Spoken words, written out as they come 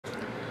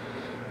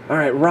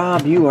Alright,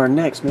 Rob, you are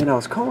next, man. I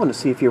was calling to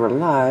see if you were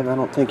live. I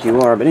don't think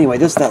you are. But anyway,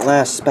 this is that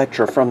last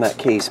Spectra from that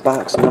case,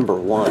 box number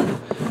 1.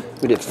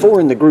 We did 4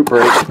 in the group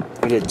break.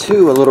 We did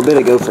 2 a little bit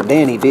ago for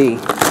Danny B.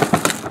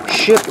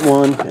 Shipped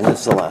 1, and this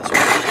is the last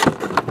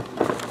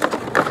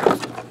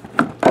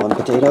one. 1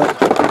 potato.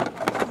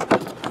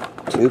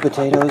 2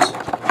 potatoes.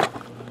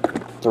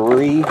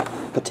 3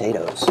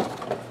 potatoes.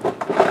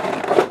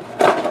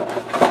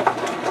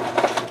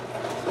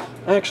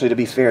 Actually, to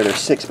be fair, there's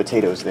 6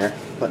 potatoes there,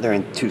 but they're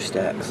in 2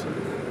 stacks.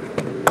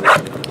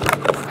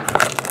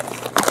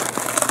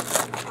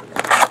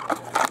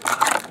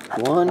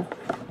 One.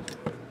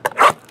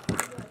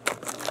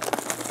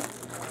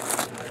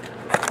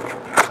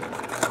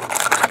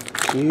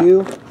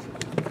 2.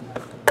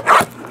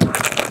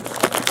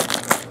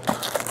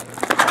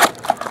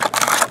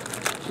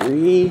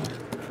 3.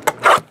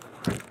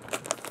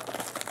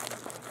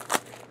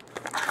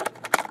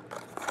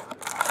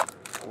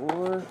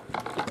 4.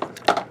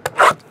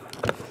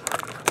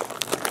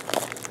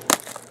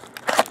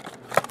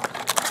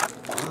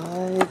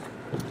 5.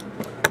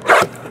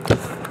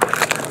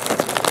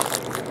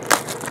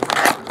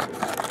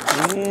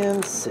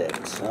 And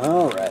 6.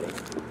 Alrighty.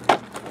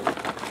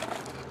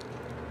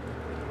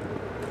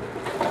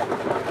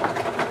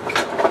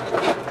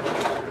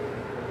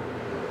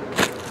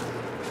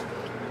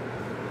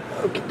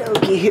 Okie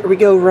dokie, here we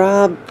go,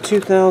 Rob.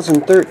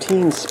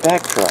 2013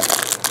 Spectra.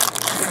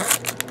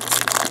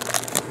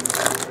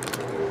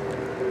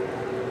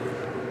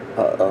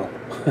 Uh-oh.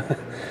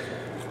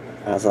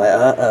 I was like,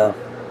 uh-oh.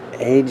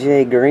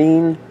 AJ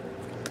Green,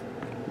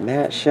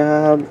 Matt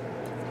Schaub,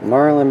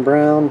 Marlon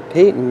Brown,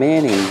 Peyton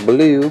Manning,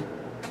 Blue.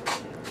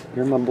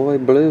 You're my boy,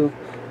 Blue.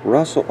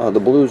 Russell, the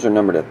Blues are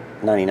numbered at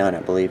 99, I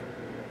believe.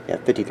 Yeah,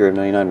 53 of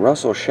 99.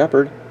 Russell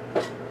Shepard.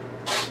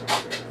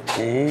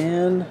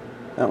 And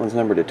that one's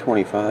numbered to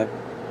 25.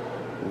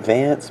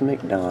 Vance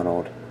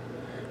McDonald.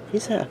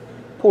 He's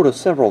pulled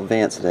several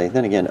Vance today.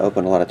 Then again,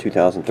 opened a lot of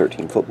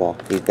 2013 football.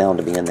 He's bound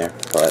to be in there,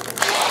 but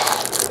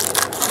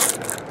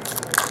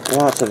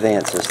lots of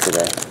Vances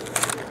today.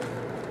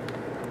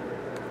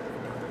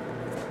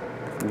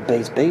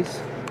 Base.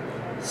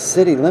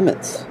 City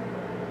Limits.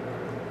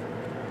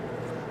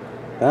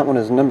 That one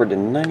is numbered to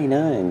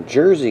 99.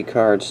 Jersey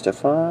card,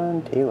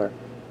 Stephon Taylor.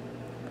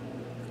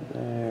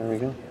 There we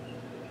go.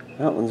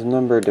 That one's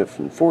numbered to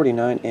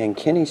 49. And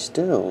Kenny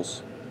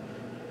Stills.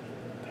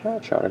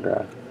 Patch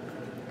autograph.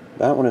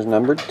 That one is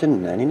numbered to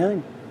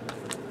 99.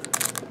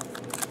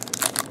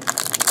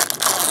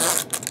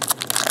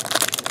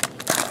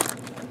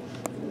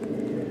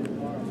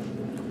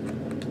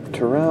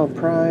 Terrell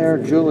Pryor,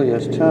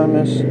 Julius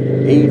Thomas,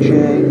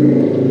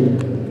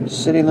 AJ,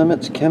 City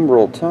Limits,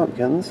 Kimbrel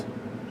Tompkins.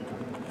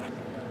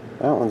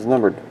 That one's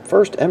numbered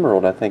first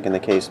emerald, I think, in the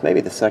case. Maybe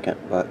the second,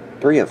 but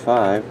 3 of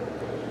 5.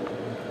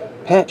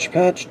 Patch,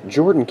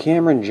 Jordan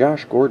Cameron,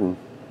 Josh Gordon.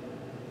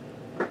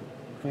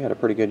 They had a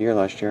pretty good year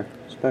last year,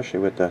 especially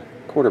with the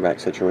quarterback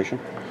situation.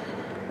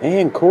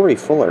 And Corey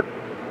Fuller.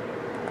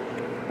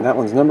 That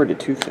one's numbered to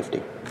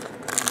 250.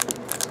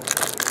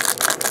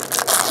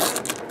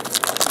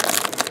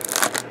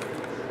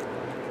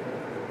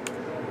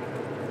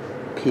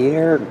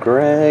 Pierre,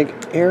 Greg,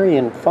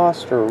 Arian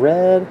Foster,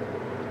 red.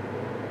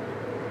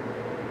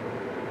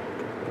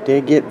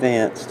 Did get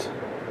Vanced.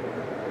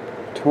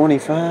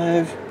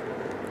 25.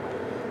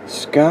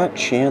 Scott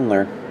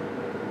Chandler.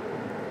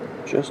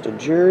 Just a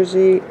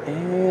jersey.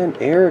 And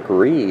Eric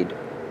Reed.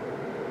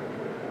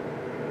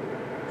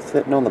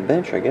 Sitting on the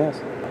bench, I guess.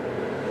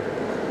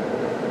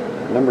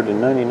 Numbered to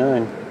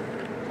 99.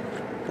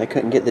 They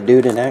couldn't get the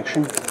dude in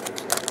action.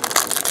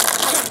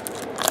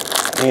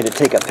 They had to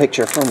take a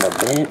picture from the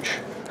bench.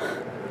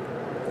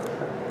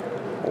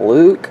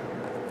 Luke,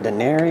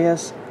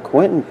 Denarius,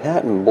 Quentin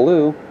Patton,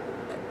 blue.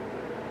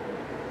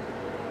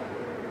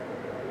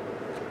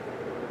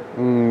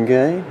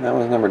 Okay, that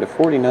was numbered to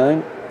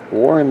 49.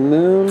 Warren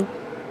Moon,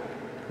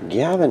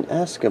 Gavin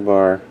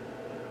Escobar.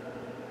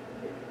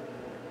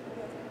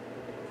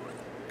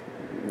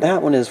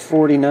 That one is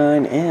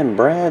 49, and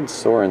Brad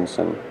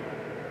Sorensen.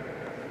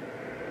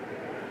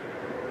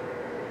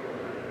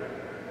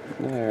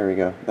 There we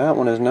go. That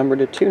one is numbered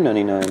to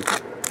 299.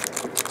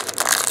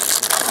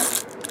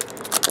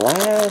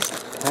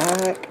 Last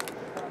pack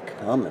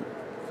coming.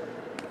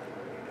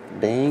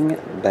 Bang,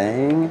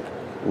 bang.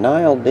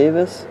 Niall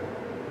Davis,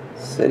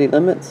 City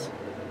Limits.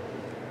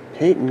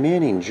 Peyton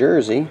Manning,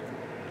 jersey.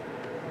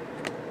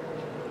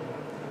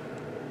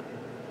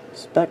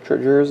 Spectra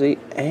jersey.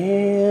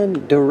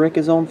 And Derrick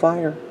is on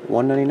fire.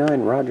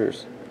 199,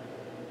 Rogers.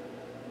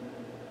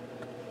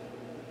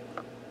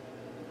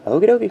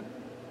 Okie dokie.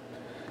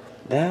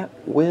 That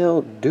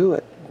will do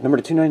it.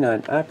 Number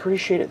 299. I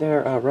appreciate it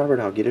there,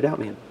 Robert. I'll get it out,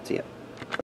 man.